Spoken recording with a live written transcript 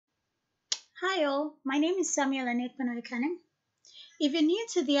Hi all, my name is Samuel Anekpanoikanem. If you're new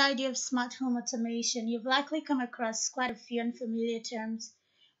to the idea of smart home automation, you've likely come across quite a few unfamiliar terms.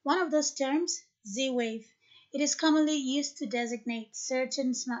 One of those terms, Z-Wave. It is commonly used to designate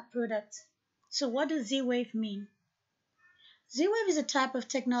certain smart products. So what does Z-Wave mean? Z-Wave is a type of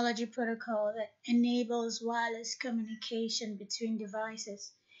technology protocol that enables wireless communication between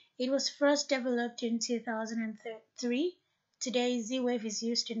devices. It was first developed in 2003. Today, Z-Wave is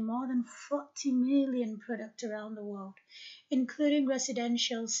used in more than 40 million products around the world, including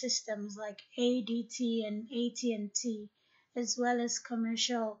residential systems like ADT and AT&T, as well as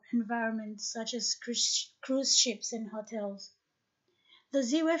commercial environments such as cruise ships and hotels. The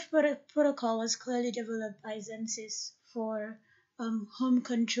Z-Wave protocol was clearly developed by Zensis for home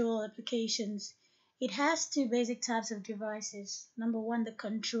control applications. It has two basic types of devices. Number one, the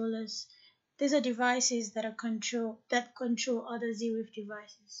controllers. These are devices that control other Z-Wave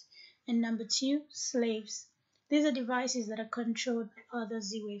devices. And number two, slaves. These are devices that are controlled by other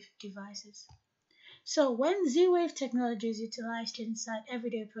Z-Wave devices. So when Z-Wave technology is utilized inside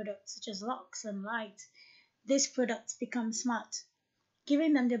everyday products such as locks and lights, these products become smart,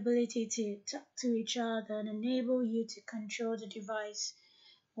 giving them the ability to talk to each other and enable you to control the device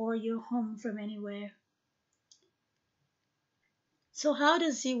or your home from anywhere. So how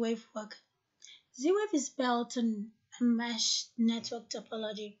does Z-Wave work? Z-Wave is built on a mesh network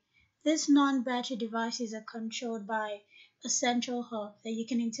topology. These non-battery devices are controlled by a central hub that you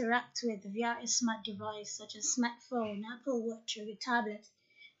can interact with via a smart device such as smartphone, Apple Watch, or your tablet.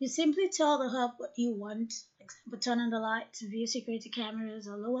 You simply tell the hub what you want, for example, turn on the lights, view security cameras,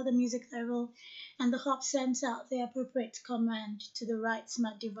 or lower the music level, and the hub sends out the appropriate command to the right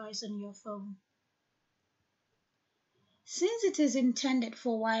smart device on your phone. Since it is intended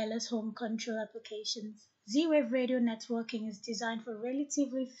for wireless home control applications, Z-Wave radio networking is designed for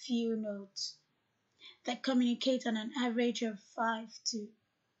relatively few nodes that communicate on an average of 5 to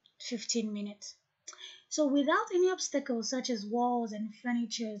 15 minutes. So without any obstacles such as walls and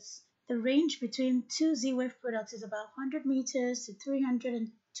furniture, the range between two Z-Wave products is about 100 meters to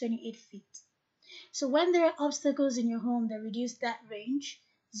 328 feet. So when there are obstacles in your home that reduce that range,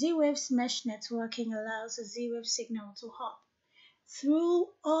 Z-Wave's mesh networking allows a Z-Wave signal to hop through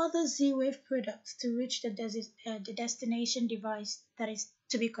other Z-Wave products to reach the destination device that is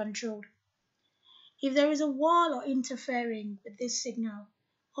to be controlled. If there is a wall or interfering with this signal,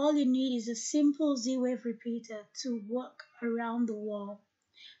 all you need is a simple Z-Wave repeater to work around the wall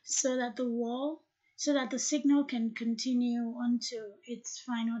so that the signal can continue on to its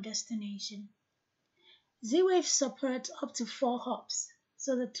final destination. Z-Wave supports up to 4 hops,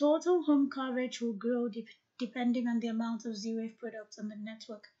 so the total home coverage will grow depending on the amount of Z-Wave products on the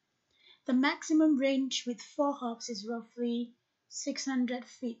network. The maximum range with 4 hops is roughly 600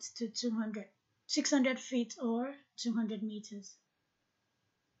 feet to 600 feet or 200 meters.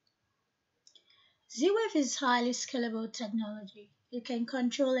 Z-Wave is highly scalable technology. You can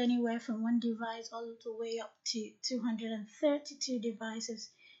control anywhere from one device all the way up to 232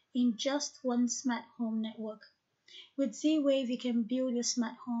 devices in just one smart home network. With Z-Wave, you can build your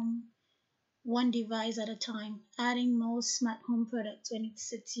smart home one device at a time, adding more smart home products when it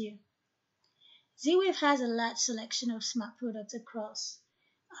suits you. Z-Wave has a large selection of smart products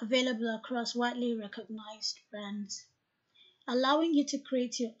available across widely recognized brands, allowing you to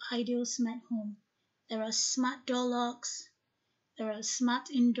create your ideal smart home. There are smart door locks, there are smart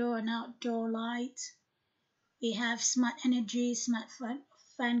indoor and outdoor lights, we have smart energy, smart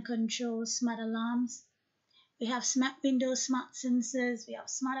fan control, smart alarms, we have smart windows, smart sensors, we have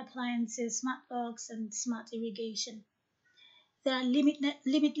smart appliances, smart locks, and smart irrigation. There are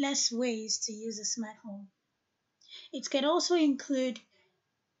limitless ways to use a smart home. It can also include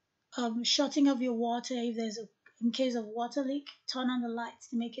shutting off your water if in case of water leak, turn on the lights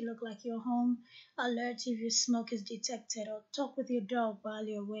to make it look like your home, alert if your smoke is detected, or talk with your dog while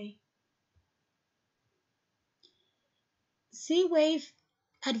you're away. Z-Wave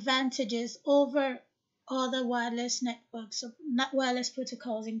advantages over other wireless networks, not wireless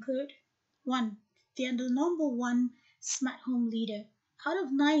protocols include: 1. They are the number one smart home leader. Out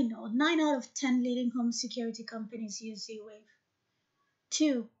of 9 out of 10 leading home security companies use Z-Wave.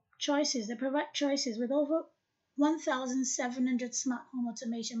 2. Choices. They provide choices with over 1,700 smart home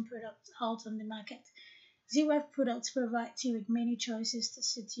automation products out on the market. Z-Wave products provide you with many choices to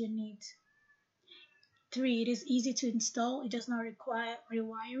suit your needs. 3. It is easy to install. It does not require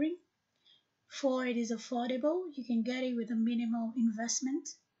rewiring. 4. It is affordable. You can get it with a minimal investment.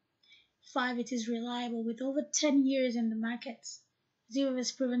 5. It is reliable. With over 10 years in the market, Z-Wave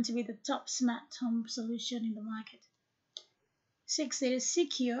has proven to be the top smart home solution in the market. 6. It is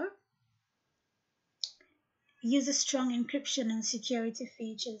secure. uses strong encryption and security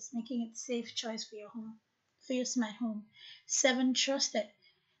features, making it a safe choice for your home, for your smart home. 7. Trusted.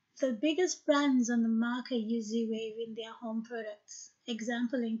 The biggest brands on the market use Z-Wave in their home products.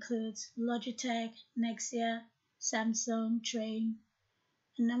 Example includes Logitech, Nexia, Samsung, Train.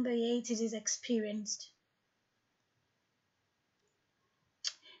 And number 8, it is experienced.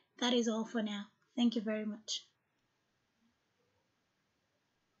 That is all for now. Thank you very much.